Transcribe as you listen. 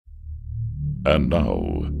And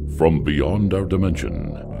now, from beyond our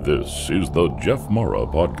dimension, this is the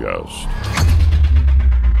JeffMara podcast.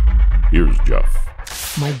 Here's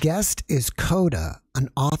Jeff. My guest is Koda, an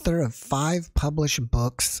author of 5 published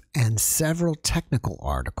books and several technical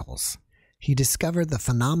articles. He discovered the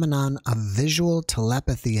phenomenon of visual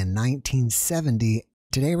telepathy in 1970.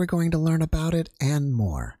 Today we're going to learn about it and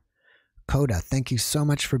more. Koda, thank you so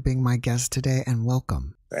much for being my guest today and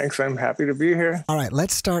welcome. Thanks, I'm happy to be here. All right,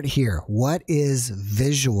 let's start here. What is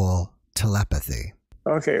visual telepathy?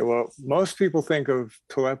 Okay, well, most people think of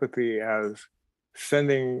telepathy as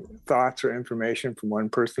sending thoughts or information from one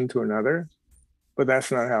person to another, but that's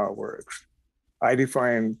not how it works. I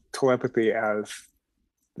define telepathy as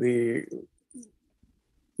the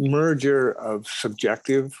merger of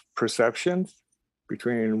subjective perceptions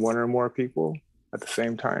between one or more people at the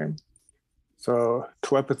same time. So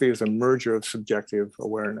telepathy is a merger of subjective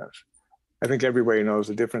awareness. I think everybody knows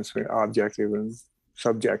the difference between objective and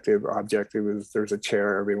subjective. Objective is there's a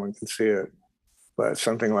chair, everyone can see it. But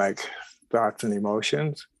something like thoughts and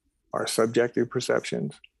emotions are subjective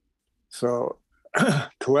perceptions. So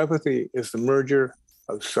telepathy is the merger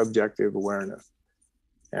of subjective awareness.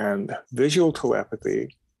 And visual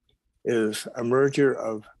telepathy is a merger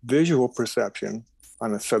of visual perception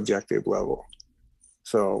on a subjective level.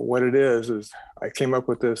 So what it is I came up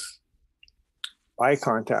with this eye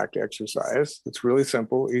contact exercise. It's really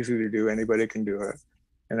simple, easy to do, anybody can do it.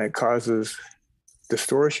 And it causes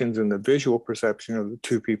distortions in the visual perception of the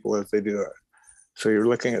two people as they do it. So you're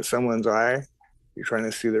looking at someone's eye, you're trying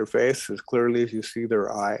to see their face as clearly as you see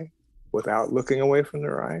their eye without looking away from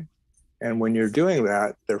their eye. And when you're doing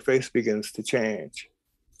that, their face begins to change.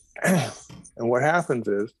 And what happens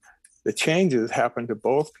is the changes happen to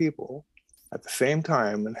both people at the same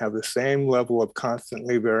time and have the same level of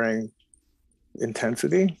constantly varying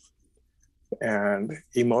intensity, and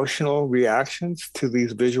emotional reactions to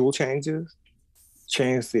these visual changes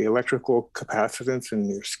change the electrical capacitance in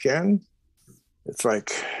your skin. It's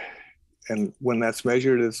like, and when that's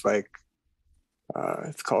measured, it's like,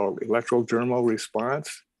 it's called electrodermal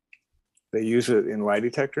response. They use it in lie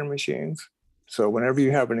detector machines. So whenever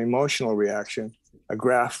you have an emotional reaction, a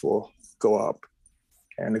graph will go up.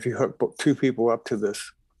 And if you hook 2 people up to the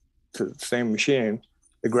same machine,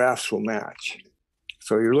 the graphs will match.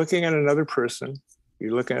 So you're looking at another person,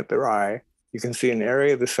 you're looking at their eye, you can see an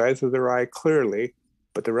area the size of their eye clearly,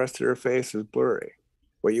 but the rest of their face is blurry.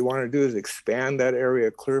 What you want to do is expand that area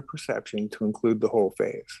of clear perception to include the whole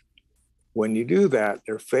face. When you do that,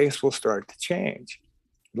 their face will start to change.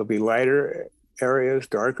 There'll be lighter areas,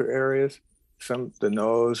 darker areas. The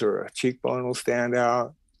nose or a cheekbone will stand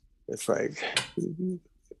out. It's like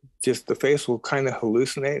just the face will kind of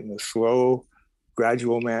hallucinate in a slow,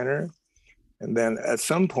 gradual manner. And then at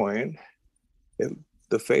some point,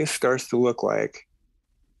 the face starts to look like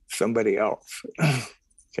somebody else.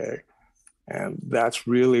 Okay. And that's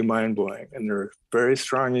really mind-blowing. And there are very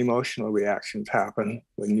strong emotional reactions happen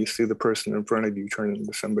when you see the person in front of you turn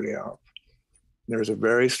into somebody else. There's a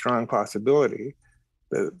very strong possibility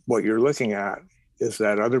that what you're looking at is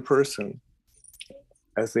that other person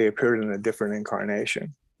as they appeared in a different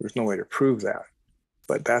incarnation. There's no way to prove that,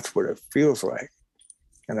 but that's what it feels like.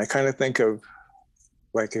 And I kind of think of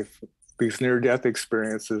like if these near-death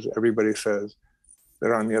experiences, everybody says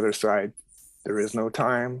that on the other side, there is no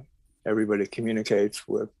time. Everybody communicates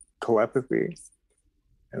with telepathy.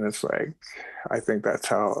 And it's like, I think that's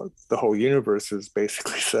how the whole universe is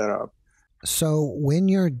basically set up. So when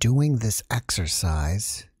you're doing this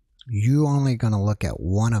exercise, you're only going to look at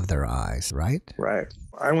one of their eyes, right? Right.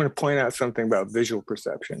 I want to point out something about visual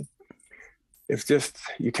perception. It's just,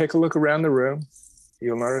 you take a look around the room,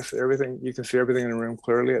 you'll notice everything, you can see everything in the room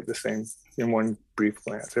clearly in one brief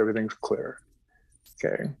glance, everything's clear.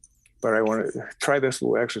 Okay. But I want to try this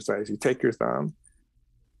little exercise. You take your thumb,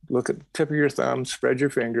 look at the tip of your thumb, spread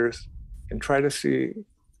your fingers, and try to see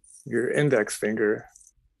your index finger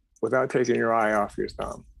without taking your eye off your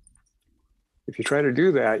thumb. If you try to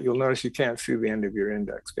do that, you'll notice you can't see the end of your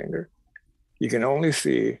index finger. You can only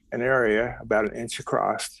see an area about 1 inch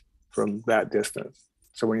across from that distance.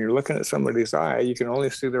 So when you're looking at somebody's eye, you can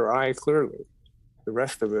only see their eye clearly. The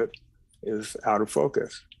rest of it is out of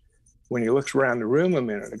focus. When you looked around the room a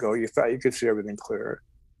minute ago, you thought you could see everything clear,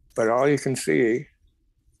 but all you can see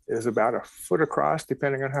is about 1 foot across,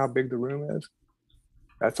 depending on how big the room is.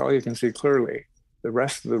 That's all you can see clearly. The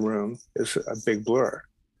rest of the room is a big blur.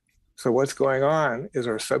 So what's going on is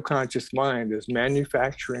our subconscious mind is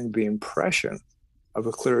manufacturing the impression of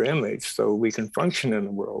a clear image so we can function in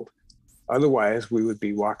the world. Otherwise, we would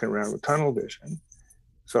be walking around with tunnel vision.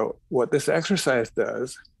 So what this exercise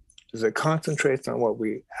does is it concentrates on what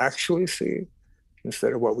we actually see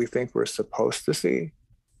instead of what we think we're supposed to see.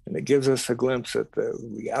 And it gives us a glimpse at the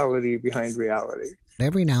reality behind reality.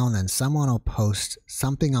 Every now and then someone will post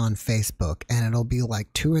something on Facebook and it'll be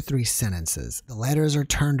like 2 or 3 sentences. The letters are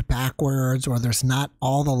turned backwards, or there's not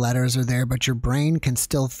all the letters are there, but your brain can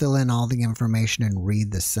still fill in all the information and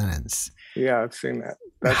read the sentence. Yeah, I've seen that.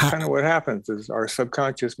 That's kind of what happens is our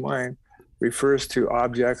subconscious mind refers to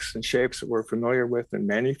objects and shapes that we're familiar with and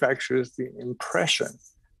manufactures the impression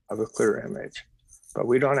of a clear image. But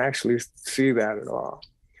we don't actually see that at all.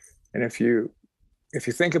 And if you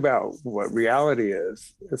think about what reality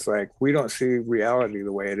is, it's like we don't see reality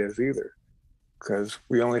the way it is either, because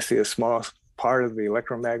we only see a small part of the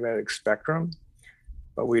electromagnetic spectrum.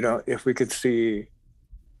 But we don't, if we could see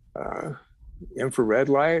infrared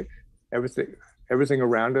light, everything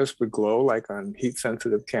around us would glow like on heat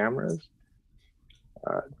sensitive cameras.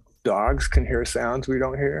 Dogs can hear sounds we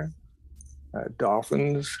don't hear.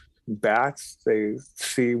 Dolphins, bats, they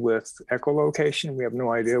see with echolocation. We have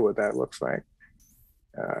no idea what that looks like.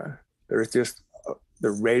 There's just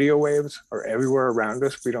the radio waves are everywhere around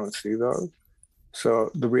us. We don't see those.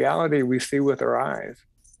 So the reality we see with our eyes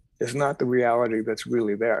is not the reality that's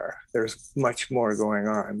really there. There's much more going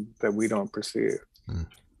on that we don't perceive.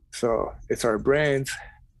 So it's our brains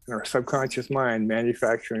and our subconscious mind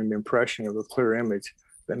manufacturing the impression of a clear image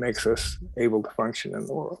that makes us able to function in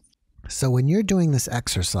the world. So when you're doing this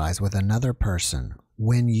exercise with another person,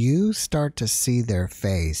 when you start to see their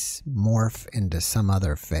face morph into some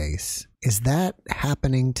other face, is that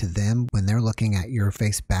happening to them when they're looking at your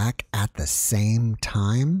face back at the same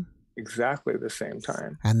time? Exactly the same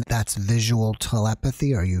time. And that's visual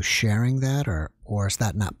telepathy? Are you sharing that, or is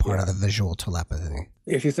that not part of the visual telepathy?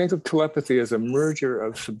 If you think of telepathy as a merger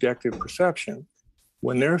of subjective perception,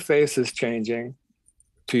 when their face is changing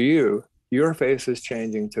to you, your face is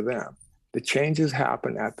changing to them. The changes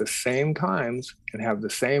happen at the same times and have the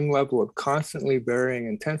same level of constantly varying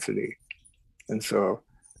intensity. And so,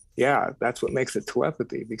 yeah, that's what makes it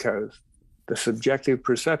telepathy, because the subjective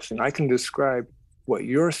perception, I can describe what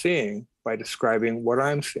you're seeing by describing what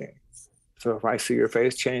I'm seeing. So if I see your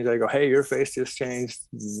face change, I go, hey, your face just changed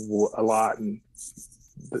a lot. And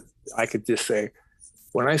I could just say,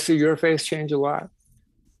 when I see your face change a lot,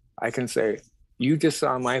 I can say, you just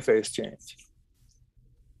saw my face change,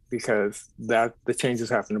 because the changes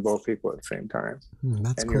happen to both people at the same time.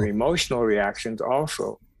 That's and cool. Your emotional reactions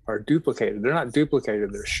also are duplicated. They're not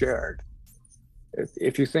duplicated, they're shared.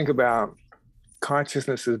 If you think about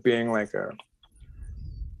consciousness as being like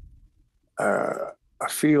a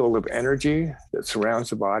field of energy that surrounds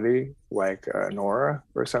the body, like an aura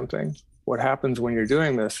or something, what happens when you're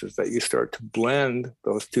doing this is that you start to blend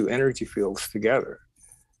those two energy fields together.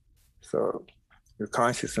 So your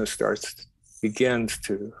consciousness begins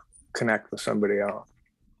to connect with somebody else.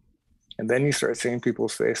 And then you start seeing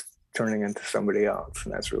people's face turning into somebody else.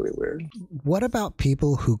 And that's really weird. What about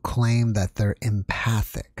people who claim that they're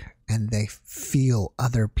empathic and they feel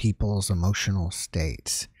other people's emotional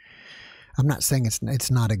states? I'm not saying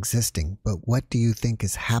it's not existing, but what do you think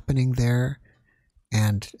is happening there?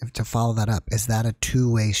 And to follow that up, is that a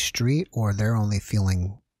two-way street, or they're only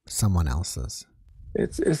feeling someone else's?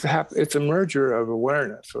 It's a merger of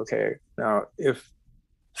awareness. Okay. Now, if,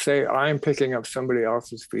 say, I'm picking up somebody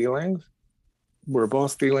else's feelings, we're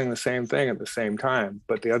both feeling the same thing at the same time,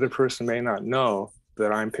 but the other person may not know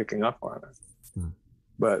that I'm picking up on it.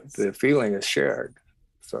 But the feeling is shared.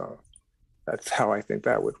 So that's how I think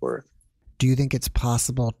that would work. Do you think it's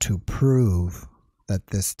possible to prove that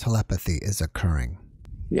this telepathy is occurring?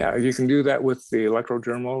 Yeah, you can do that with the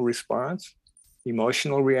electrodermal response.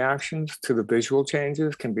 Emotional reactions to the visual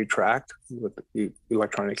changes can be tracked with the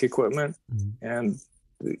electronic equipment, and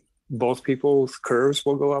both people's curves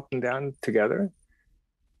will go up and down together.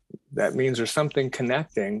 That means there's something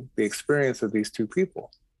connecting the experience of these two people.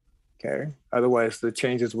 Okay. Otherwise, the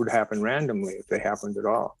changes would happen randomly if they happened at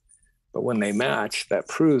all. But when they match, that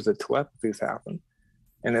proves that telepathies happen.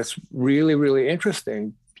 And it's really, really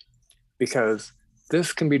interesting, because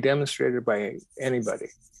this can be demonstrated by anybody.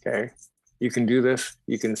 Okay. You can do this.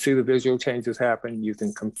 You can see the visual changes happen. You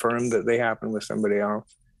can confirm that they happen with somebody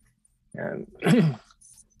else. And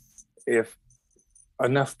if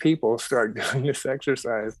enough people start doing this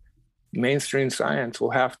exercise, mainstream science will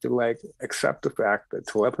have to accept the fact that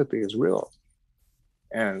telepathy is real.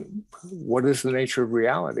 And what is the nature of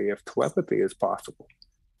reality if telepathy is possible?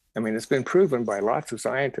 I mean, it's been proven by lots of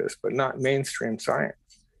scientists, but not mainstream science.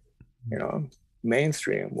 You know,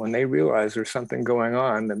 mainstream, when they realize there's something going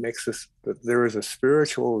on that makes that there is a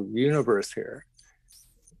spiritual universe here,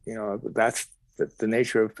 you know, that's the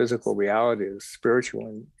nature of physical reality is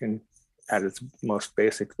spiritual in at its most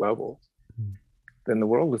basic level, then the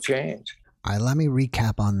world will change. All right, let me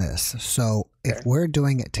recap on this. So if we're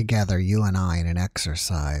doing it together, you and I, in an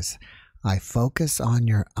exercise, I focus on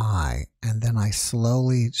your eye, and then I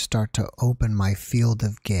slowly start to open my field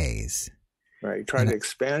of gaze. Right. Try to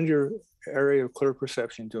expand your area of clear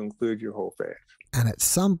perception to include your whole face. And at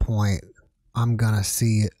some point, I'm going to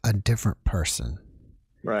see a different person.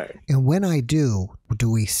 Right. And when I do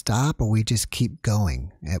we stop or we just keep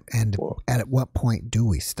going? And at what point do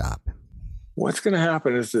we stop? What's going to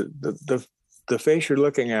happen is that the face you're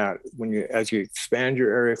looking at, as you expand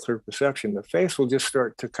your area of clear perception, the face will just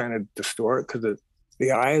start to kind of distort, because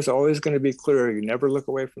the eye is always going to be clear. You never look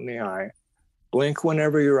away from the eye. Blink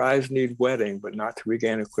whenever your eyes need wetting, but not to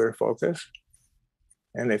regain a clear focus.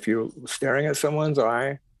 And if you're staring at someone's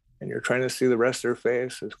eye and you're trying to see the rest of their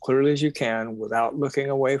face as clearly as you can without looking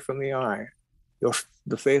away from the eye,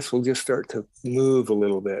 the face will just start to move a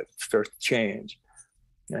little bit, start to change.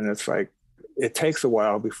 And it's like, it takes a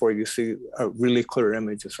while before you see a really clear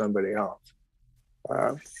image of somebody else,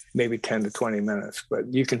 maybe 10 to 20 minutes,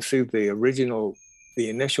 but you can see the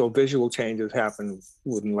initial visual changes happen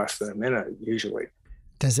within less than a minute, usually.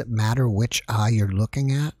 Does it matter which eye you're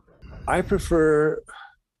looking at? I prefer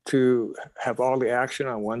to have all the action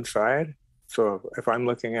on one side. So if I'm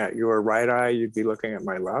looking at your right eye, you'd be looking at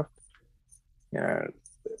my left. And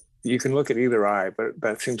you can look at either eye, but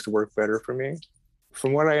that seems to work better for me.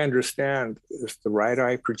 From what I understand, is the right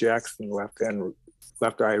eye projects and the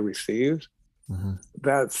left eye receives. Mm-hmm.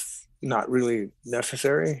 That's not really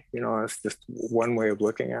necessary. It's just one way of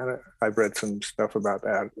looking at it. I've read some stuff about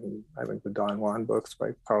that in, I think, the Don Juan books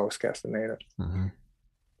by Carlos Castaneda. Mm-hmm.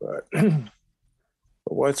 But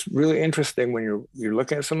what's really interesting when you're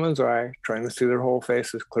looking at someone's eye, trying to see their whole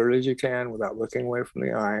face as clearly as you can without looking away from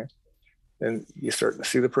the eye, then you start to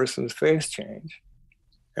see the person's face change.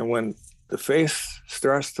 And when the face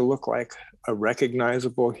starts to look like a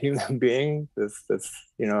recognizable human being that's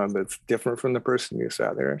different from the person you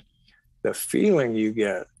saw there, the feeling you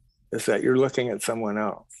get is that you're looking at someone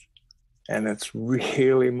else. And it's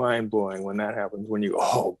really mind-blowing when that happens, when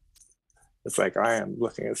it's like I am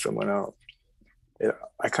looking at someone else.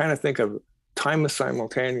 I kind of think of time as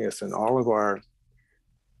simultaneous, and all of our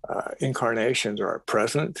incarnations are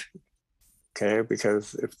present, okay?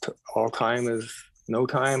 Because if all time is no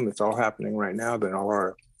time, it's all happening right now, then all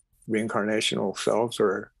our reincarnational selves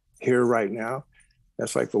are here right now.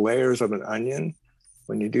 That's like the layers of an onion.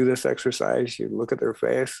 When you do this exercise, you look at their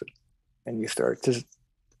face and you start to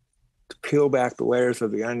peel back the layers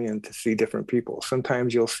of the onion to see different people.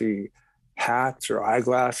 Sometimes you'll see hats or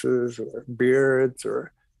eyeglasses or beards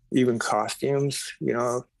or even costumes,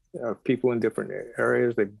 people in different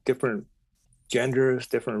areas, like different genders,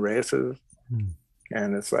 different races.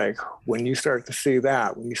 And it's like, when you start to see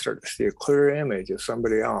that, when you start to see a clear image of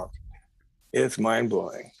somebody else, it's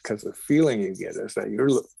mind-blowing, because the feeling you get is that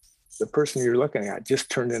the person you're looking at just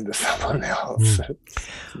turned into someone else. It's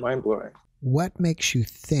mind-blowing. What makes you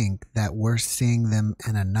think that we're seeing them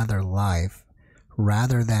in another life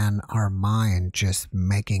rather than our mind just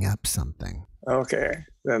making up something? Okay,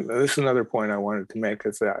 then this is another point I wanted to make,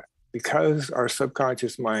 is that because our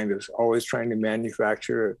subconscious mind is always trying to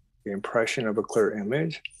manufacture the impression of a clear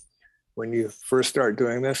image, when you first start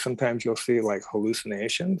doing this, sometimes you'll see like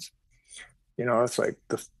hallucinations. It's like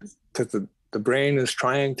because the brain is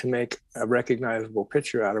trying to make a recognizable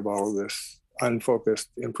picture out of all of this unfocused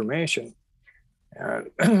information.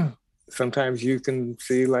 And sometimes you can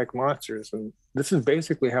see like monsters. And this is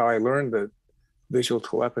basically how I learned that visual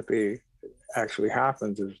telepathy actually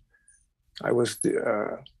happens. Is I was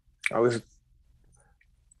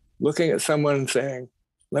looking at someone saying,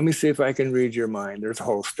 "Let me see if I can read your mind." There's a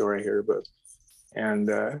whole story here,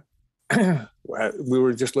 we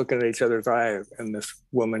were just looking at each other's eyes, and this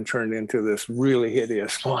woman turned into this really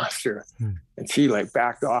hideous monster. And she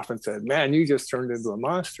backed off and said, "Man, you just turned into a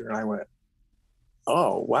monster." And I went,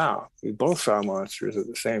 "Oh, wow. We both saw monsters at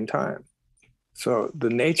the same time." So the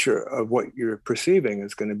nature of what you're perceiving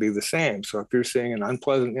is going to be the same. So if you're seeing an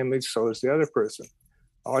unpleasant image, so is the other person.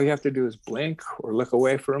 All you have to do is blink or look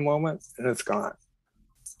away for a moment, and it's gone.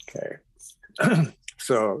 Okay.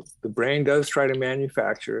 So the brain does try to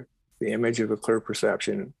manufacture the image of a clear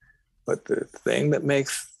perception, but the thing that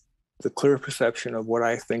makes the clear perception of what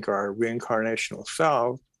I think are reincarnational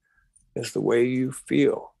selves is the way you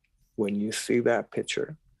feel when you see that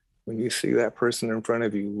picture, when you see that person in front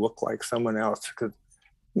of you look like someone else. Because,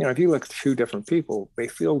 if you look at two different people, they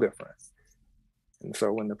feel different. And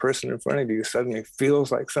so when the person in front of you suddenly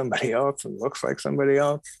feels like somebody else and looks like somebody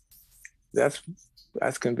else, that's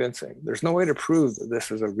convincing. There's no way to prove that this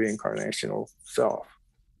is a reincarnational self.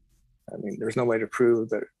 I mean, there's no way to prove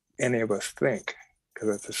that any of us think,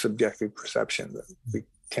 because it's a subjective perception that we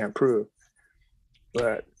can't prove.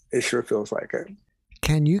 But it sure feels like it.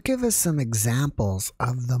 Can you give us some examples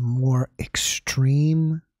of the more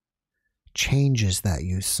extreme changes that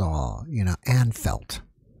you saw, and felt?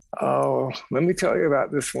 Oh, let me tell you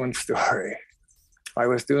about this one story. I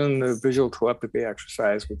was doing the visual telepathy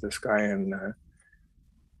exercise with this guy in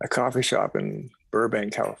a coffee shop in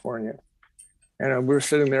Burbank, California. And we were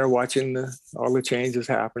sitting there watching all the changes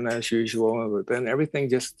happen as usual. But then everything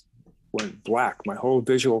just went black. My whole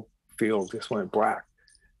visual field just went black.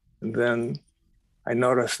 And then I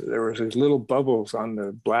noticed that there was these little bubbles on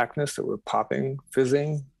the blackness that were popping,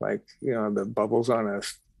 fizzing, like, the bubbles on a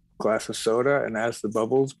glass of soda. And as the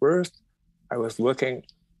bubbles burst, I was looking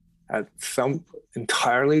at some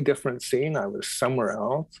entirely different scene. I was somewhere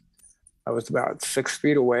else. I was about 6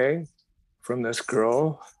 feet away from this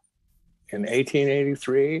girl in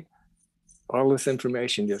 1883. All this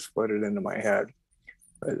information just flooded into my head.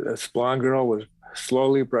 This blonde girl was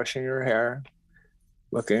slowly brushing her hair,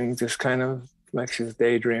 looking just kind of like she's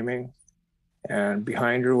daydreaming. And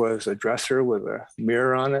behind her was a dresser with a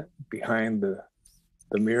mirror on it. Behind the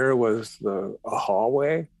mirror was a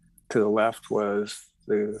hallway. To the left was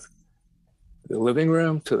the living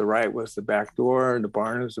room. To the right was the back door. The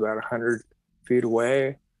barn was about 100 feet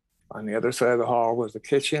away. On the other side of the hall was the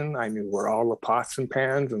kitchen. I knew where all the pots and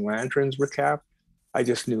pans and lanterns were kept. I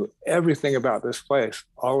just knew everything about this place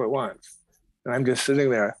all at once. And I'm just sitting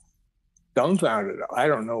there dumbfounded. I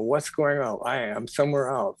don't know what's going on. I am somewhere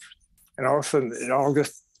else. And all of a sudden, it all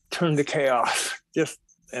just turned to chaos.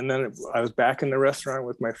 And then I was back in the restaurant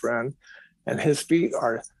with my friend, and his feet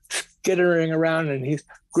are skittering around, and he's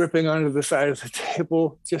gripping onto the side of the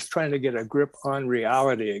table, just trying to get a grip on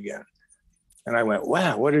reality again. And I went,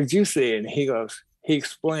 wow, what did you see? And he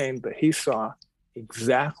explained that he saw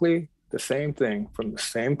exactly the same thing from the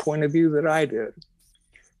same point of view that I did.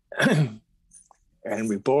 And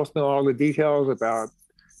we both know all the details about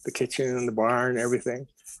the kitchen and the barn and everything.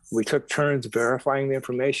 We took turns verifying the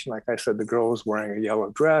information. Like I said, the girl was wearing a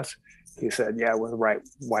yellow dress. He said, yeah, with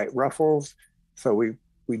white ruffles. So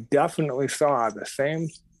we definitely saw the same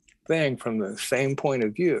thing from the same point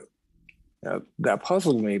of view. Now, that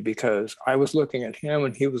puzzled me because I was looking at him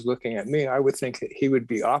and he was looking at me. I would think that he would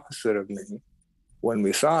be opposite of me when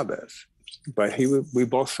we saw this, but we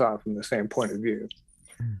both saw it from the same point of view.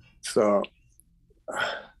 So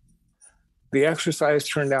the exercise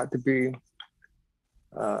turned out to be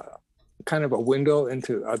kind of a window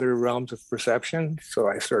into other realms of perception. So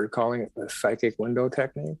I started calling it the psychic window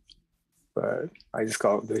technique, but I just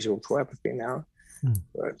call it visual telepathy now.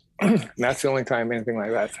 But that's the only time anything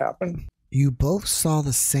like that's happened. You both saw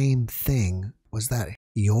the same thing. Was that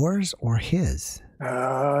yours or his?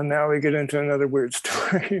 Now we get into another weird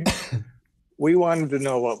story. We wanted to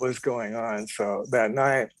know what was going on. So that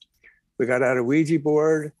night we got out a Ouija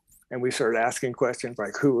board and we started asking questions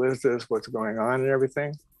like, who is this? What's going on and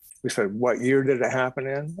everything. We said, what year did it happen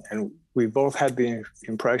in? And we both had the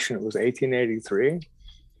impression it was 1883.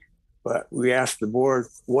 But we asked the board,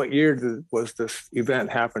 what year was this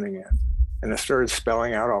event happening in? And it started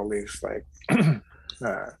spelling out all these like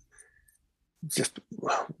just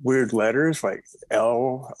weird letters like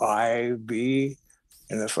L-I-V.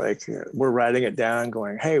 And it's like, we're writing it down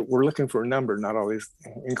going, hey, we're looking for a number, not all these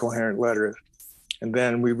incoherent letters. And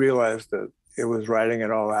then we realized that it was writing it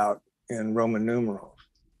all out in Roman numerals,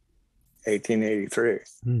 1883.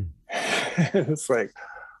 It's like,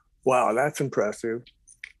 wow, that's impressive.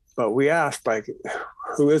 But we asked, like,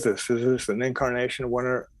 who is this? Is this an incarnation of one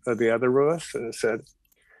or the other of us? And it said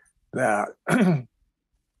that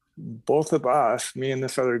both of us, me and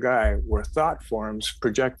this other guy, were thought forms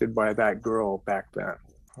projected by that girl back then.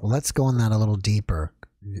 Well, let's go on that a little deeper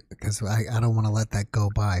because I don't want to let that go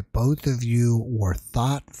by. Both of you were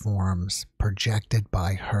thought forms projected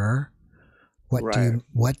by her.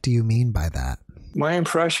 What do you mean by that? My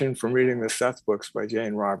impression from reading the Seth books by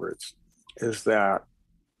Jane Roberts is that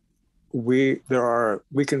we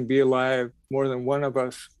can be alive, more than one of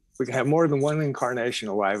us, we can have more than one incarnation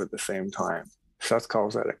alive at the same time. Seth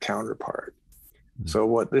calls that a counterpart. So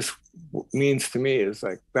what this means to me is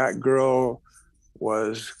like that girl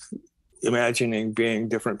was imagining being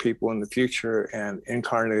different people in the future and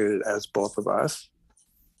incarnated as both of us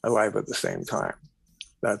alive at the same time.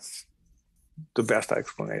 That's the best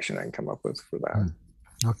explanation I can come up with for that.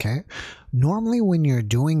 Okay. Normally when you're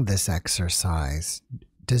doing this exercise,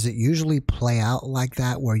 does it usually play out like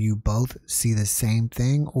that where you both see the same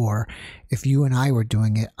thing? Or if you and I were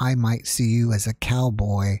doing it, I might see you as a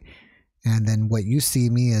cowboy and then what you see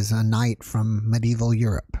me as a knight from medieval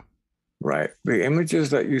Europe. Right. The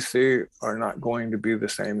images that you see are not going to be the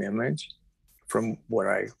same image from what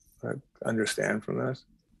I understand from this,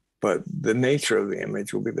 but the nature of the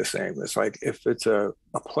image will be the same. It's like if it's a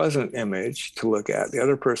pleasant image to look at, the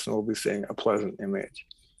other person will be seeing a pleasant image,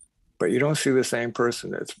 but you don't see the same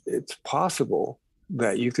person. It's possible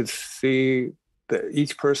that you could see that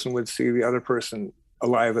each person would see the other person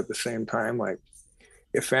alive at the same time. Like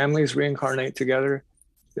if families reincarnate together,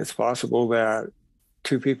 it's possible that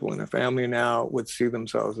two people in a family now would see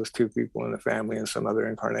themselves as two people in a family in some other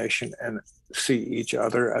incarnation and see each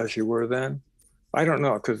other as you were then. I don't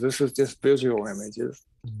know, because this is just visual images.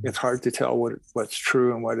 It's hard to tell what's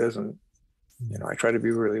true and what isn't. You know, I try to be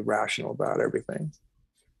really rational about everything.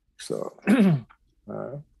 So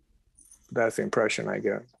that's the impression I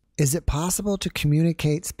get. Is it possible to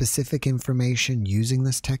communicate specific information using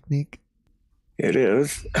this technique? It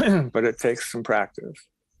is, but it takes some practice.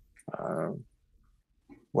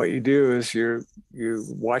 What you do is you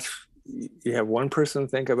have one person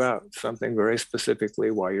think about something very specifically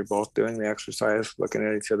while you're both doing the exercise, looking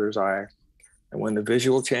at each other's eye. And when the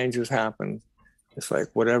visual changes happen, it's like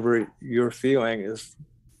whatever you're feeling is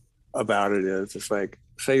about it is. It's like,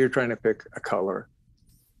 say you're trying to pick a color.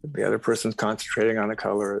 The other person's concentrating on a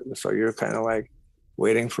color. So you're kind of like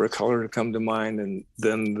waiting for a color to come to mind, and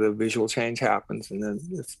then the visual change happens. And then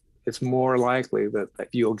it's more likely that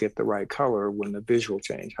you'll get the right color when the visual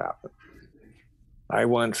change happens. I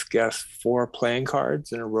once guessed 4 playing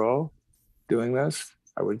cards in a row doing this.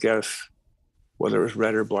 I would guess whether it was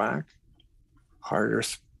red or black,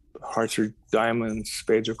 hearts or diamonds,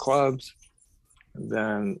 spades or clubs, and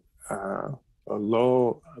then a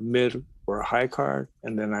low, a mid, or a high card,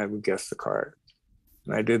 and then I would guess the card.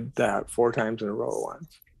 And I did that 4 times in a row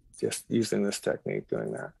once, just using this technique,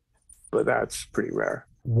 doing that. But that's pretty rare.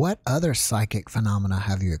 What other psychic phenomena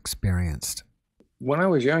have you experienced? When I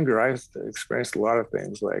was younger, I experienced a lot of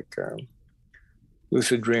things like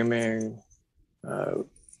lucid dreaming,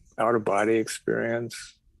 out-of-body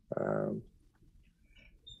experience.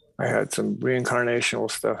 I had some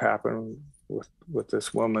reincarnational stuff happen with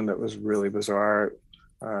this woman that was really bizarre.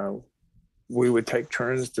 We would take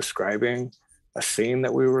turns describing a scene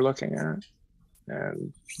that we were looking at,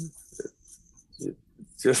 and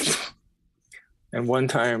and one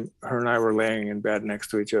time her and I were laying in bed next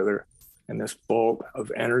to each other, and this bolt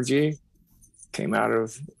of energy came out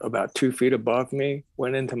of about 2 feet above me,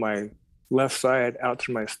 went into my left side, out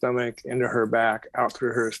through my stomach, into her back, out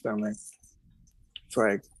through her stomach. It's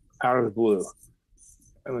like out of the blue.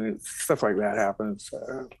 I mean, stuff like that happens.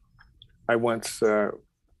 I once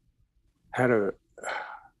had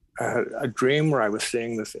a dream where I was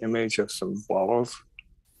seeing this image of some balls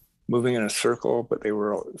moving in a circle, but they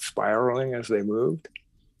were spiraling as they moved,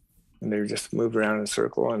 and they just moved around in a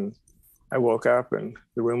circle. And I woke up and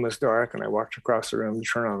the room was dark, and I walked across the room to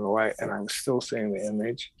turn on the light, and I was still seeing the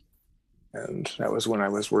image. And that was when I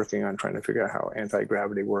was working on trying to figure out how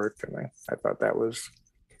anti-gravity worked. And I thought that was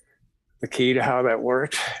the key to how that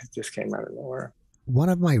worked. It just came out of nowhere. One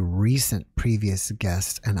of my recent previous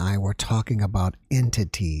guests and I were talking about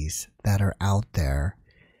entities that are out there.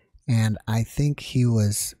 And I think he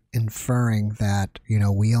was inferring that, you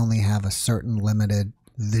know, we only have a certain limited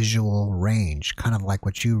visual range, kind of like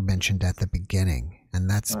what you mentioned at the beginning. And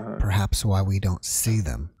that's perhaps why we don't see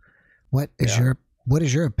them. What is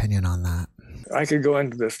your opinion on that? I could go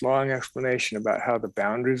into this long explanation about how the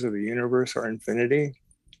boundaries of the universe are infinity.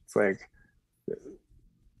 It's like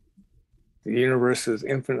the universe is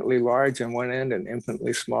infinitely large on one end and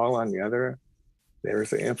infinitely small on the other.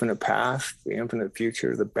 There's the infinite past, the infinite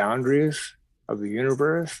future, the boundaries of the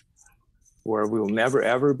universe, where we will never,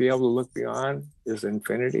 ever be able to look beyond, is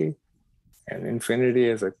infinity. And infinity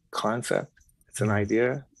is a concept. It's an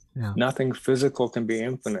idea. Yeah. Nothing physical can be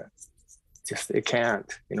infinite. It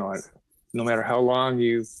can't. You know, no matter how long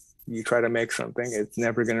you try to make something, it's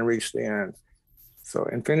never going to reach the end. So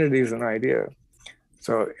infinity is an idea.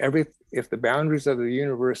 So if the boundaries of the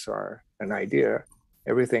universe are an idea,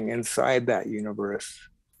 everything inside that universe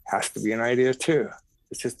has to be an idea too.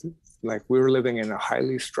 It's just like we were living in a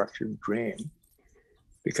highly structured dream,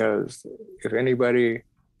 because if anybody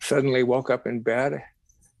suddenly woke up in bed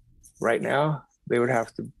right now,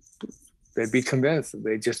 they'd be convinced that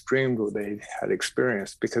they just dreamed what they had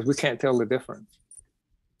experienced, because we can't tell the difference.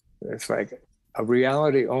 It's like a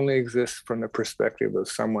reality only exists from the perspective of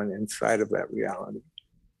someone inside of that reality.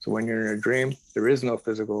 So when you're in a dream, there is no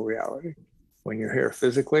physical reality. When you're here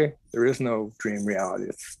physically, there is no dream reality.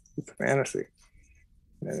 It's a fantasy.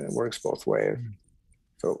 And it works both ways.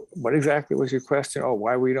 So what exactly was your question? Oh,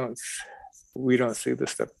 why we don't see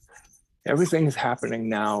this stuff? Everything is happening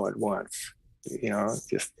now at once.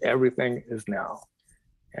 just everything is now.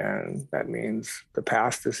 And that means the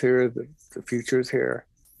past is here, the future is here,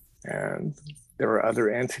 and there are other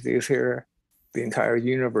entities here. The entire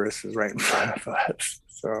universe is right in front of us.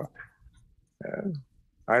 So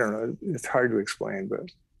I don't know, it's hard to explain, but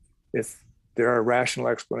there are rational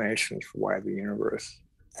explanations for why the universe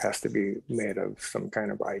has to be made of some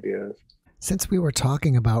kind of ideas. Since we were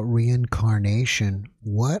talking about reincarnation,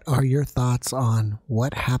 what are your thoughts on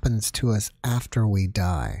what happens to us after we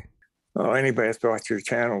die? Well, anybody that's watched your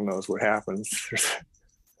channel knows what happens. There's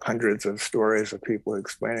hundreds of stories of people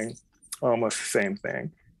explaining almost the same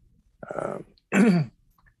thing.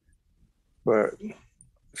 But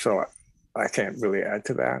so I can't really add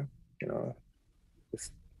to that.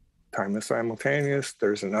 Time is simultaneous.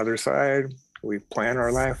 There's another side. We plan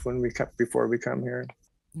our life before we come here.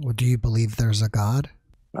 Well, do you believe there's a God?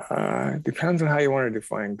 It depends on how you want to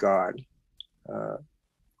define God.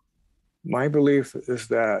 My belief is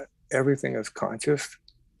that everything is conscious,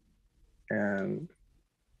 and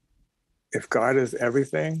if God is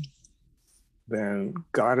everything, then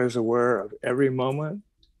God is aware of every moment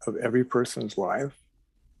of every person's life.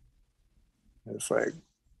 It's like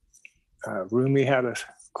Rumi had a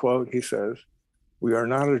quote. He says, "We are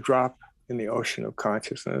not a drop in the ocean of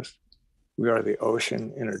consciousness. We are the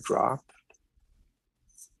ocean in a drop."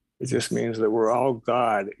 It just means that we're all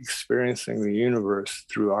God experiencing the universe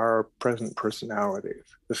through our present personalities.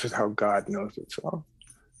 This is how God knows itself.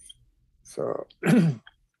 So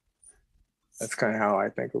that's kind of how I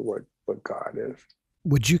think of what God is.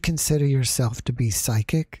 Would you consider yourself to be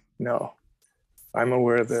psychic? No. I'm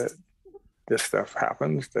aware that this stuff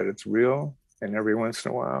happens, that it's real, and every once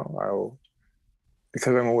in a while,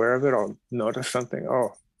 because I'm aware of it, I'll notice something.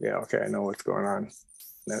 Oh, yeah, okay, I know what's going on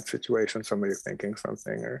in that situation, somebody thinking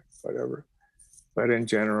something or whatever. But in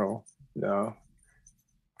general, no.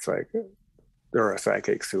 It's like there are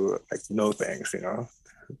psychics who know things,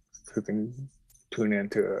 who can tune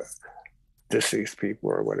into deceased people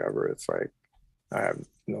or whatever. It's like I have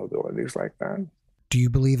no abilities like that. Do you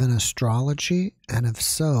believe in astrology? And if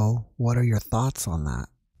so, what are your thoughts on that?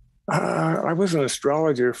 I was an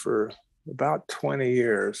astrologer for about 20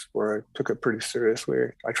 years, where I took it pretty seriously.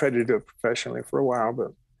 I tried to do it professionally for a while,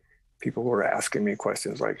 but people were asking me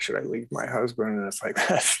questions like, should I leave my husband? And it's like,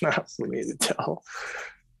 that's not for me to tell.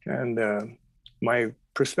 And my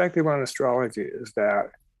perspective on astrology is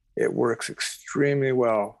that it works extremely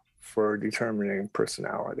well for determining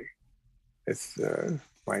personality. It's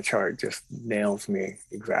my chart just nails me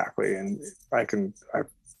exactly. And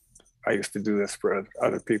I used to do this for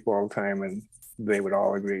other people all the time, and they would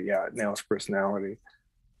all agree, yeah, it nails personality.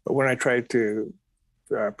 But when I tried to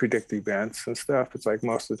predict events and stuff, it's like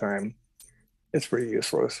most of the time, it's pretty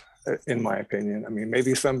useless, in my opinion. I mean,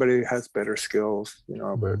 maybe somebody has better skills,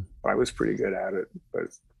 but I was pretty good at it. But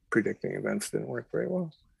predicting events didn't work very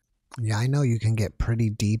well. Yeah, I know you can get pretty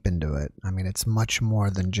deep into it. I mean, it's much more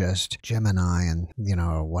than just Gemini and,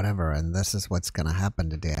 whatever, and this is what's going to happen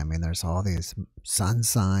today. I mean, there's all these sun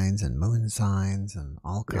signs and moon signs and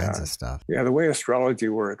all kinds of stuff. Yeah, the way astrology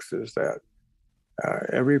works is that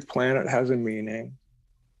every planet has a meaning.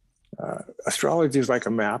 Astrology is like a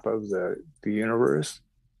map of the universe,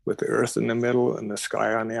 with the Earth in the middle and the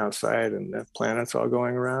sky on the outside and the planets all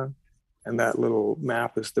going around. And that little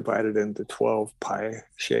map is divided into 12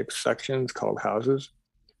 pie-shaped sections called houses.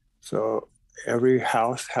 So every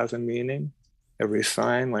house has a meaning. Every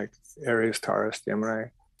sign, like Aries, Taurus, Gemini,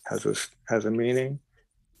 has a meaning.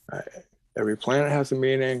 Every planet has a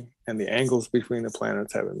meaning, and the angles between the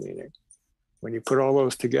planets have a meaning. When you put all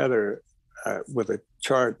those together with a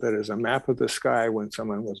chart that is a map of the sky when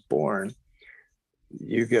someone was born,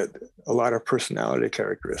 you get a lot of personality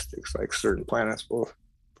characteristics, like certain planets will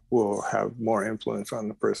have more influence on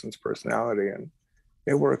the person's personality, and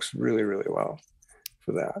it works really, really well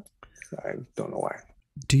for that. I don't know why.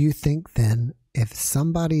 Do you think then, if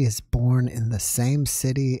somebody is born in the same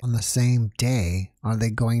city on the same day, are they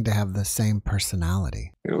going to have the same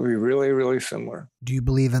personality? It'll be really, really similar. Do you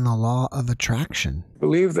believe in the law of attraction? I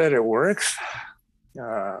believe that it works,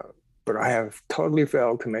 but I have totally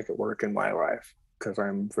failed to make it work in my life because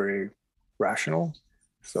I'm very rational.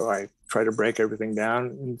 So I try to break everything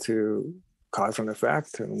down into cause and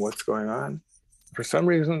effect and what's going on. For some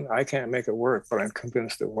reason, I can't make it work, but I'm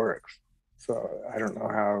convinced it works. So I don't know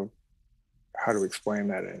how to explain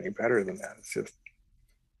that any better than that.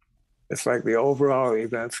 It's like the overall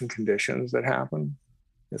events and conditions that happen.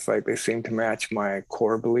 It's like they seem to match my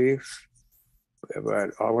core beliefs,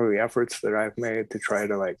 but all of the efforts that I've made to try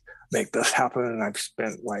to make this happen, and I've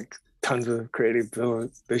spent tons of creative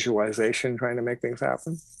visualization trying to make things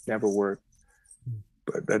happen, never worked.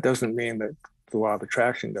 But that doesn't mean that the law of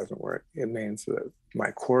attraction doesn't work. It means that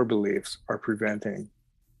my core beliefs are preventing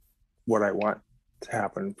what I want to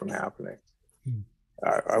happen from happening.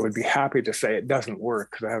 I would be happy to say it doesn't work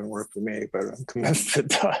because it hasn't worked for me, but I'm convinced it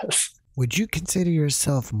does. Would you consider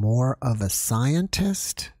yourself more of a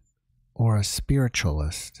scientist or a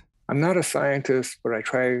spiritualist? I'm not a scientist, but I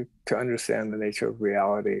try to understand the nature of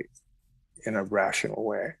reality in a rational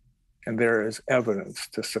way. And there is evidence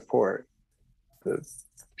to support that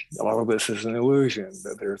all of this is an illusion,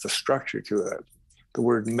 that there's a structure to it. The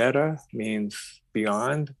word meta means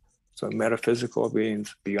beyond. So metaphysical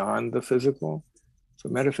means beyond the physical. So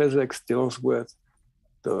metaphysics deals with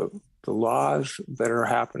the laws that are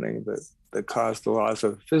happening that cause the laws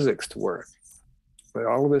of physics to work. But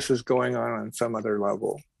all of this is going on some other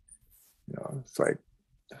level. You know, it's like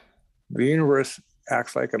the universe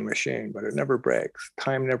acts like a machine, but it never breaks.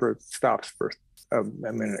 Time never stops for a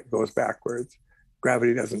minute, it goes backwards.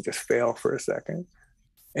 Gravity doesn't just fail for a second.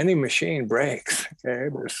 Any machine breaks, okay?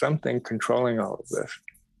 There's something controlling all of this.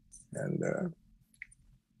 And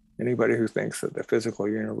anybody who thinks that the physical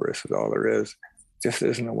universe is all there is just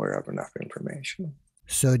isn't aware of enough information.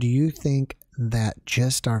 So do you think that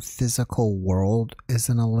just our physical world is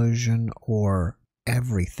an illusion, or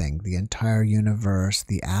everything, the entire universe,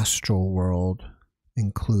 the astral world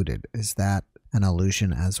included, is that an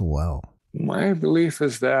illusion as well? My belief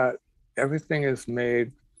is that everything is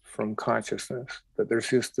made from consciousness, that there's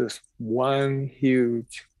just this one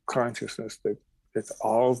huge consciousness that it's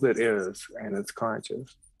all that is, and it's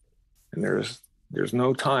conscious. And there's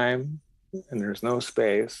no time and there's no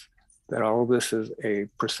space, that all of this is a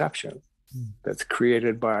perception that's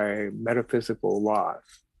created by metaphysical laws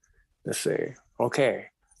that say, okay,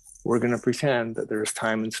 we're going to pretend that there's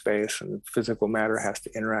time and space and physical matter has to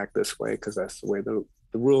interact this way because that's the way the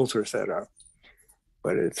rules are set up.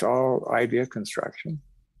 But it's all idea construction.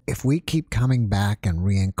 If we keep coming back and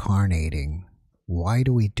reincarnating, why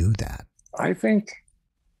do we do that? I think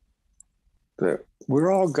that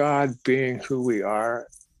we're all God being who we are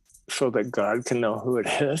so that God can know who it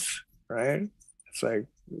is, right? It's like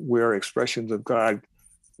we're expressions of God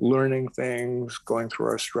learning things, going through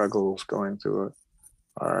our struggles, going through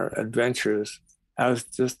our adventures as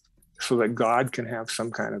just so that God can have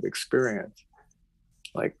some kind of experience.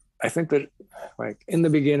 Like, I think that like in the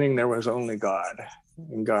beginning, there was only God,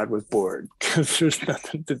 and God was bored because there's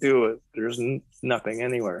nothing to do with, there's nothing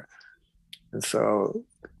anywhere. And so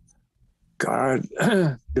God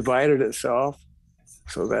divided itself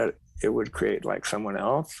so that it would create like someone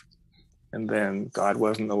else. And then God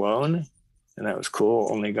wasn't alone, and that was cool.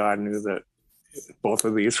 Only God knew that both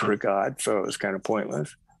of these were God, so it was kind of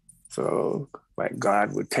pointless. So like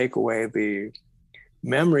God would take away the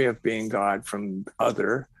memory of being God from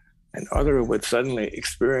other, and other would suddenly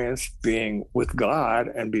experience being with God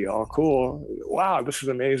and be all cool. Wow, this is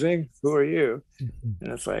amazing. Who are you?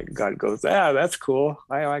 And it's like God goes, that's cool.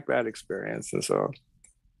 I like that experience. And so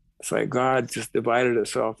it's like God just divided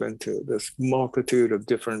itself into this multitude of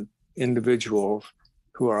different individuals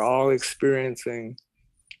who are all experiencing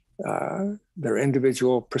their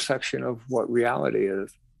individual perception of what reality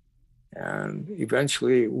is. And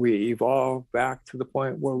eventually we evolve back to the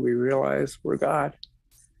point where we realize we're God.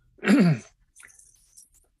 It's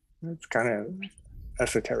kind of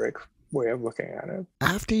esoteric way of looking at it.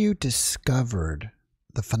 After you discovered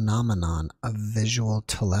the phenomenon of visual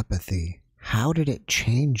telepathy, how did it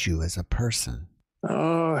change you as a person?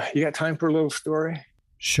 Oh, you got time for a little story?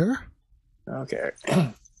 Sure. Okay.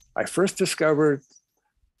 I first discovered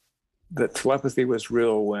that telepathy was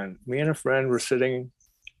real when me and a friend were sitting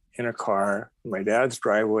in a car in my dad's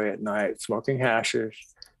driveway at night, smoking hashish.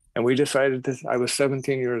 And we decided to, I was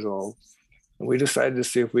 17 years old, and we decided to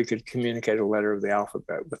see if we could communicate a letter of the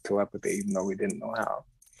alphabet with telepathy, even though we didn't know how.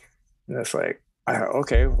 And it's like,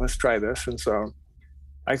 okay, let's try this. And so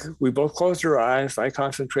we both closed our eyes. I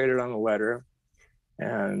concentrated on the letter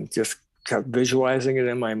and just kept visualizing it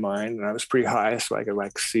in my mind. And I was pretty high, so I could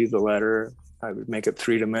like see the letter. I would make it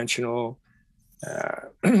three-dimensional,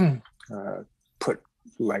 put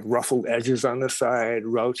like ruffled edges on the side,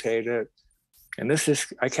 rotate it. And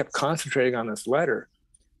I kept concentrating on this letter.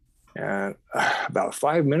 And about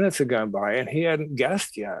 5 minutes had gone by and he hadn't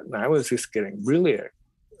guessed yet. And I was just getting really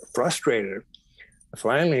frustrated.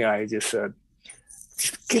 Finally, I just said,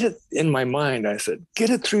 just get it in my mind. I said, get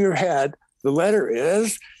it through your head. The letter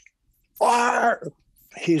is R.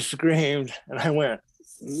 He screamed. And I went,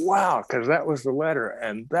 wow, because that was the letter.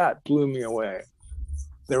 And that blew me away.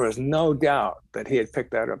 There was no doubt that he had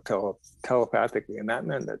picked that up telepathically. And that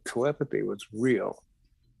meant that telepathy was real.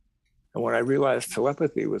 And when I realized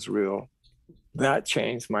telepathy was real, that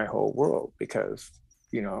changed my whole world because,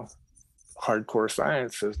 hardcore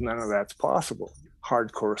science says none of that's possible.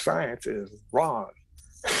 Hardcore science is wrong.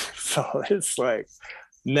 So it's like,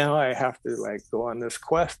 now I have to like go on this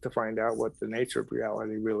quest to find out what the nature of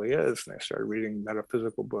reality really is. And I started reading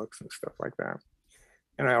metaphysical books and stuff like that.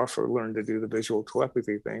 And I also learned to do the visual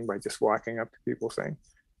telepathy thing by just walking up to people saying,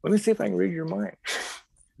 let me see if I can read your mind.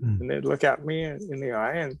 And they'd look at me in the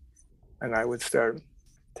eye, and I would start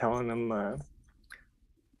telling them,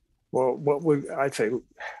 well, what would I'd say,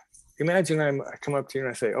 imagine I come up to you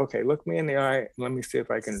and I say, okay, look me in the eye and let me see if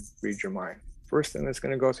I can read your mind. First thing that's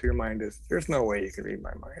going to go through your mind is, there's no way you can read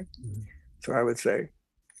my mind. So I would say,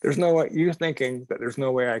 there's no way, you're thinking that there's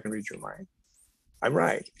no way I can read your mind. I'm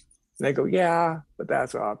right. And they go, yeah, but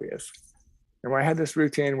that's obvious. And I had this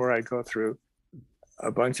routine where I'd go through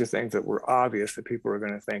a bunch of things that were obvious that people were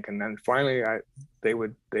going to think. And then finally they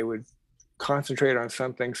would concentrate on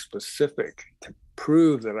something specific to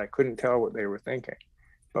prove that I couldn't tell what they were thinking.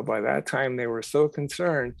 But by that time, they were so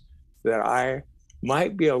concerned that I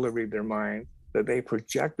might be able to read their mind that they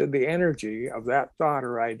projected the energy of that thought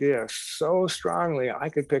or idea so strongly I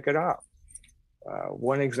could pick it up.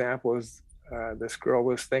 One example is this girl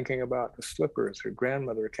was thinking about the slippers her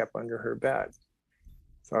grandmother kept under her bed.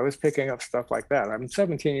 So I was picking up stuff like that. I'm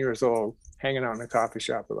 17 years old, hanging out in a coffee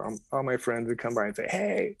shop with all my friends would come by and say,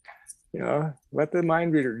 hey, let the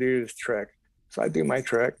mind reader do this trick. So I'd do my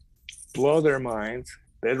trick, blow their minds.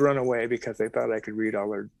 They'd run away because they thought I could read all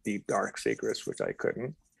their deep, dark secrets, which I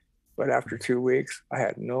couldn't. But after 2 weeks, I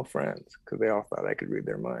had no friends because they all thought I could read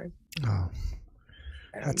their mind. Oh,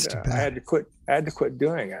 and that's too bad. I had to quit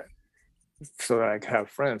doing it so that I could have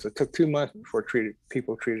friends. It took 2 months before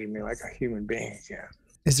people treated me like a human being again.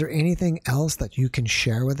 Is there anything else that you can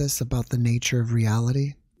share with us about the nature of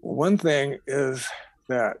reality? One thing is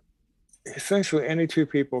that essentially any two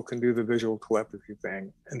people can do the visual telepathy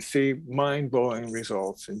thing and see mind-blowing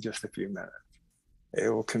results in just a few minutes. It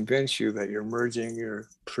will convince you that you're merging your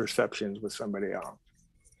perceptions with somebody else.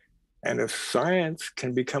 And if science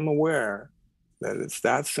can become aware that it's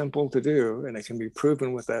that simple to do, and it can be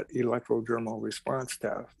proven with that electrodermal response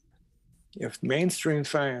test, if mainstream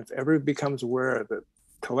science ever becomes aware that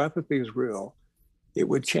telepathy is real, it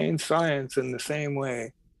would change science in the same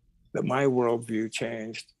way that my worldview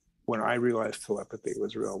changed when I realized telepathy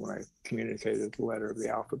was real, when I communicated the letter of the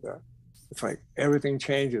alphabet. It's like everything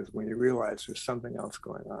changes when you realize there's something else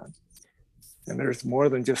going on. And there's more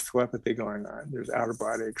than just telepathy going on. There's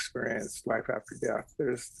out-of-body experience, life after death.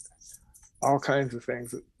 There's all kinds of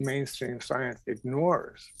things that mainstream science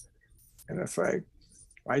ignores. And it's like,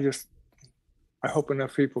 I hope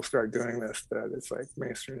enough people start doing this that it's like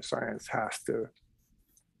mainstream science has to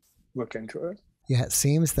look into it. Yeah, it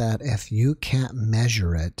seems that if you can't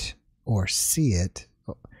measure it or see it,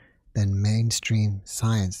 then mainstream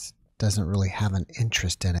science doesn't really have an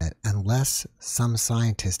interest in it unless some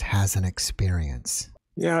scientist has an experience.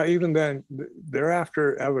 Yeah, even then, they're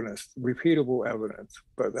after evidence, repeatable evidence,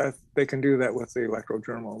 but they can do that with the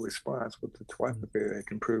electrodermal response. With the telepathy, they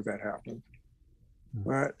can prove that happens.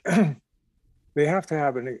 But they have to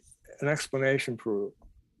have an explanation for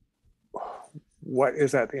what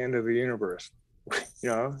is at the end of the universe.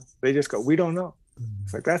 They just go, we don't know.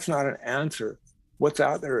 It's like, that's not an answer. What's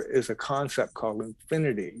out there is a concept called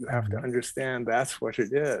infinity. You have to understand that's what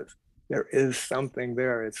it is. There is something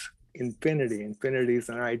there. It's infinity. Infinity is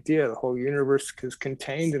an idea. The whole universe is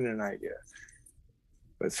contained in an idea.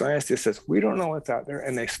 But science just says, we don't know what's out there,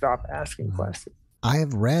 and they stop asking questions. I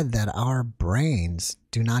have read that our brains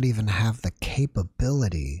do not even have the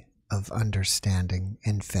capability of understanding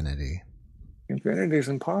infinity. Infinity is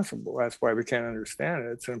impossible. That's why we can't understand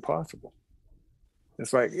it. It's impossible.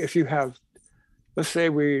 It's like if you have, let's say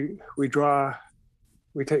we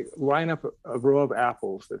line up a row of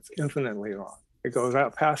apples that's infinitely long. It goes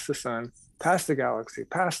out past the sun, past the galaxy,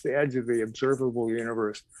 past the edge of the observable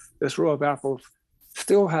universe. This row of apples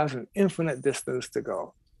still has an infinite distance to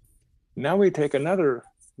go. Now we take another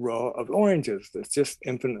row of oranges that's just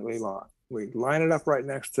infinitely long. We line it up right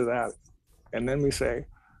next to that. And then we say,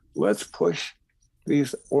 let's push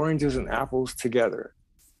these oranges and apples together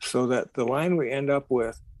so that the line we end up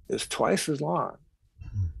with is twice as long,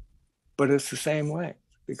 but it's the same length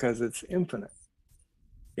because it's infinite.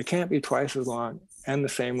 It can't be twice as long and the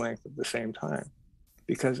same length at the same time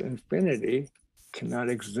because infinity cannot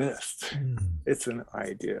exist. It's an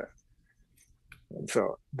idea. And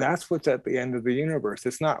so that's what's at the end of the universe.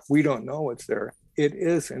 It's not, we don't know what's there. It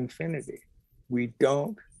is infinity. We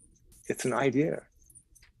don't, it's an idea.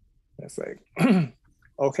 It's like,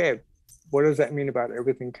 okay, what does that mean about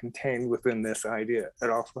everything contained within this idea? It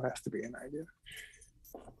also has to be an idea.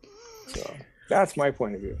 So That's my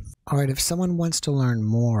point of view. All right, if someone wants to learn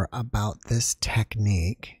more about this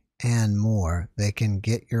technique and more, they can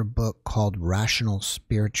get your book called Rational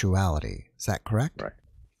Spirituality. Is that correct? Right.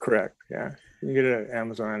 Correct. Yeah. You can get it at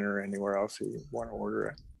Amazon or anywhere else you want to order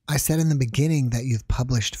it. I said in the beginning that you've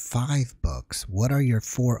published 5 books. What are your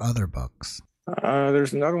 4 other books?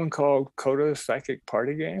 There's another one called Koda Psychic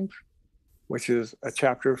Party Games, which is a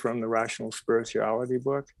chapter from the Rational Spirituality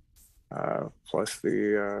book, plus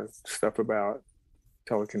the stuff about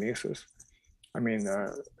telekinesis.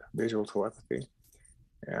 Visual telepathy.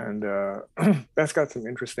 And that's got some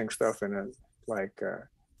interesting stuff in it, like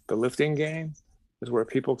the lifting game is where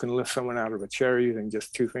people can lift someone out of a chair using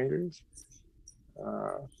just 2 fingers.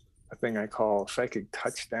 A thing I call psychic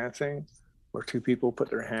touch dancing, where 2 people put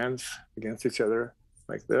their hands against each other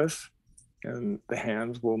like this, and the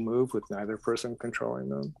hands will move with neither person controlling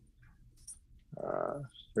them.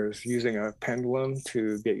 There's using a pendulum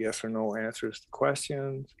to get yes or no answers to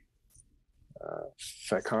questions.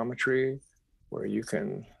 Psychometry, where you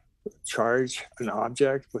can charge an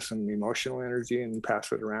object with some emotional energy and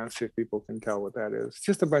pass it around, see if people can tell what that is.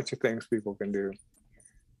 Just a bunch of things people can do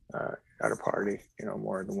at a party,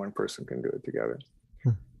 more than one person can do it together.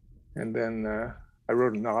 And then I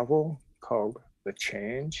wrote a novel called The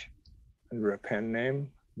Change under a pen name,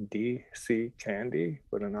 D.C. Candy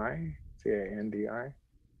with an I, C-A-N-D-I.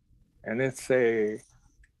 And it's a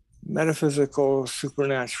metaphysical,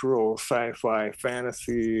 supernatural, sci-fi,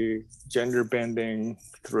 fantasy, gender-bending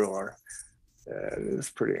thriller. It's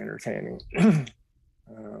pretty entertaining.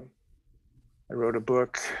 I wrote a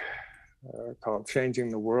book called Changing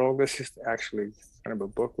the World. This is actually kind of a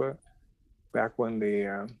booklet. Back when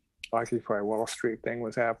the Occupy Wall Street thing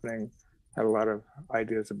was happening, had a lot of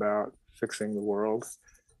ideas about fixing the world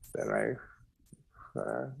that I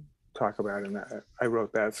talk about in that. I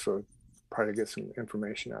wrote that so probably get some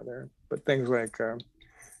information out there. But things like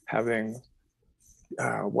having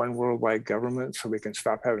one worldwide government so we can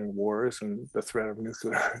stop having wars and the threat of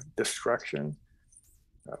nuclear destruction.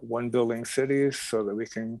 One building cities so that we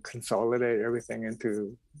can consolidate everything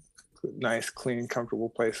into nice, clean, comfortable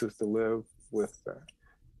places to live with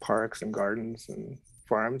parks and gardens and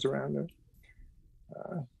farms around it.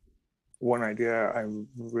 One idea I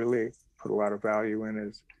really put a lot of value in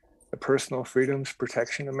is the Personal Freedoms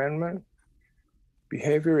Protection Amendment.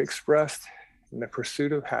 Behavior expressed in the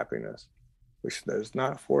pursuit of happiness, which does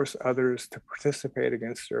not force others to participate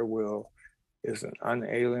against their will, is an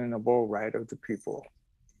unalienable right of the people.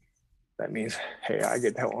 That means, hey, I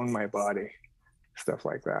get to own my body, stuff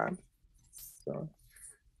like that. So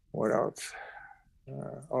what else?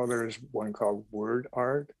 There's one called Word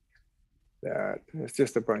Art. That it's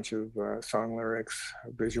just a bunch of song lyrics,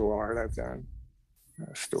 visual art I've done,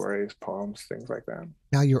 stories, poems, things like that.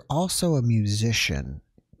 Now, you're also a musician.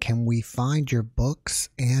 Can we find your books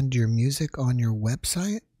and your music on your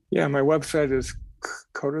website? Yeah, my website is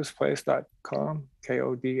kodasplace.com,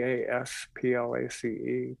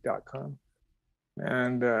 KODASPLACE.com.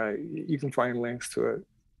 And you can find links to it.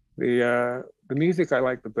 The music I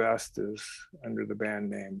like the best is under the band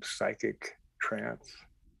name Psychic Trance,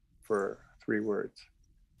 for 3 words.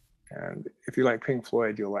 And if you like Pink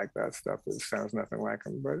Floyd, you'll like that stuff. It sounds nothing like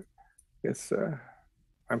them, but it's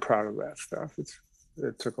I'm proud of that stuff.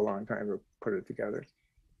 It took a long time to put it together.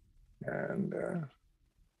 And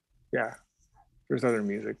yeah, there's other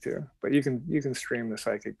music too, but you can stream the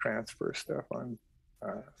Psychic Transfer stuff on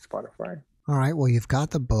Spotify. All right, well, you've got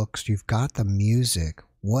the books, you've got the music.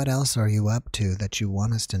 What else are you up to that you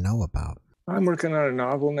want us to know about? I'm working on a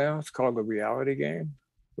novel now. It's called The Reality Game,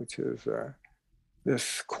 which is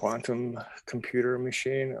this quantum computer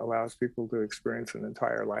machine allows people to experience an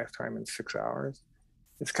entire lifetime in 6 hours.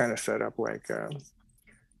 It's kind of set up like the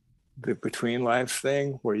Between Lives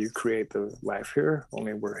thing, where you create the life here,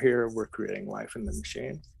 only we're here, we're creating life in the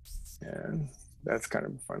machine. And that's kind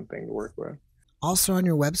of a fun thing to work with. Also on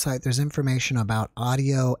your website, there's information about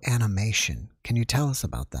audio animation. Can you tell us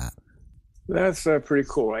about that? That's a pretty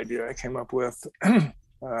cool idea I came up with.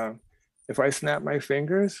 If I snap my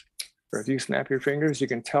fingers, or if you snap your fingers, you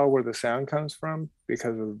can tell where the sound comes from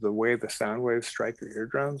because of the way the sound waves strike your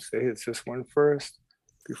eardrums. It hits this one first.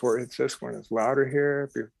 Before it hits this one, it's louder here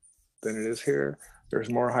than it is here. There's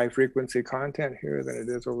more high frequency content here than it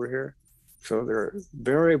is over here. So there are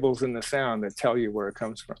variables in the sound that tell you where it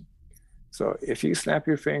comes from. So if you snap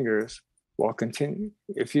your fingers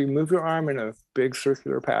if you move your arm in a big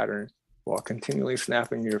circular pattern while continually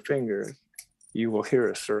snapping your fingers, you will hear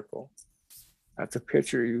a circle. That's a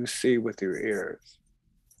picture you see with your ears.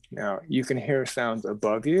 Now, you can hear sounds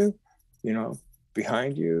above you,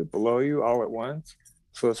 behind you, below you, all at once.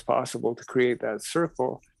 So it's possible to create that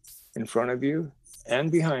circle in front of you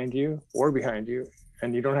and behind you,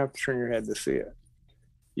 and you don't have to turn your head to see it.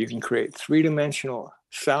 You can create three-dimensional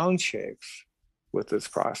sound shapes with this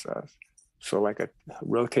process. So like a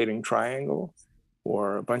rotating triangle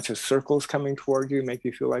or a bunch of circles coming toward you make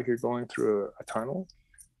you feel like you're going through a tunnel.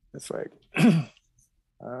 It's like,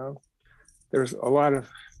 there's a lot of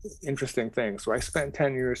interesting things. So I spent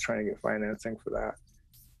 10 years trying to get financing for that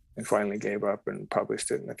and finally gave up and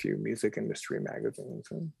published it in a few music industry magazines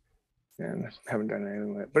and haven't done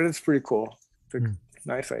anything with it. But it's pretty cool. It's a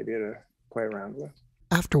nice idea to play around with.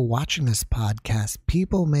 After watching this podcast,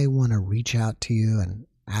 people may want to reach out to you and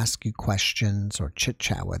ask you questions or chit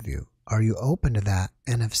chat with you. Are you open to that?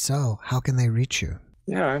 And if so, how can they reach you?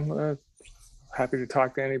 Yeah, I'm happy to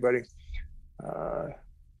talk to anybody.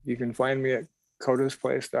 You can find me at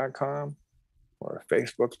kodasplace.com or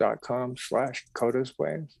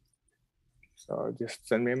facebook.com/kodasplace. So just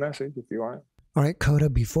send me a message if you want. All right, Koda,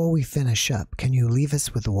 before we finish up, can you leave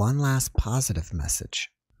us with one last positive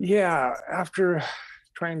message? Yeah, after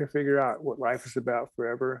trying to figure out what life is about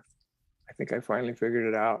forever, I think I finally figured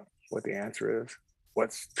it out, what the answer is,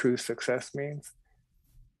 what true success means.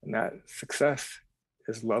 And that success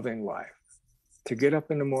is loving life. To get up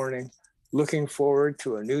in the morning, looking forward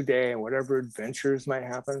to a new day and whatever adventures might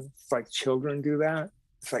happen. It's like children do that.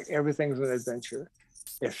 It's like everything's an adventure.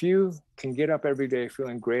 If you can get up every day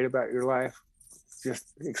feeling great about your life,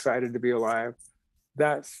 just excited to be alive,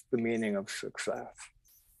 that's the meaning of success.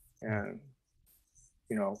 And,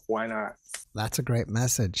 why not? That's a great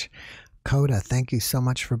message. Koda, thank you so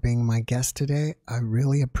much for being my guest today. I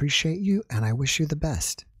really appreciate you, and I wish you the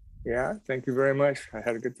best. Yeah, thank you very much. I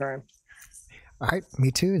had a good time. All right,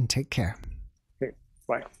 me too, and take care. Okay,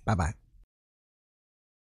 bye. Bye-bye.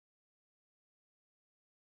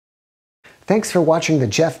 Thanks for watching the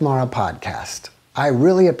JeffMara podcast. I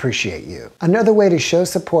really appreciate you. Another way to show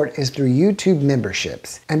support is through YouTube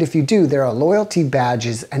memberships. And if you do, there are loyalty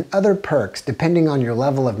badges and other perks depending on your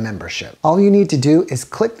level of membership. All you need to do is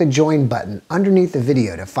click the join button underneath the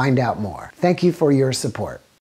video to find out more. Thank you for your support.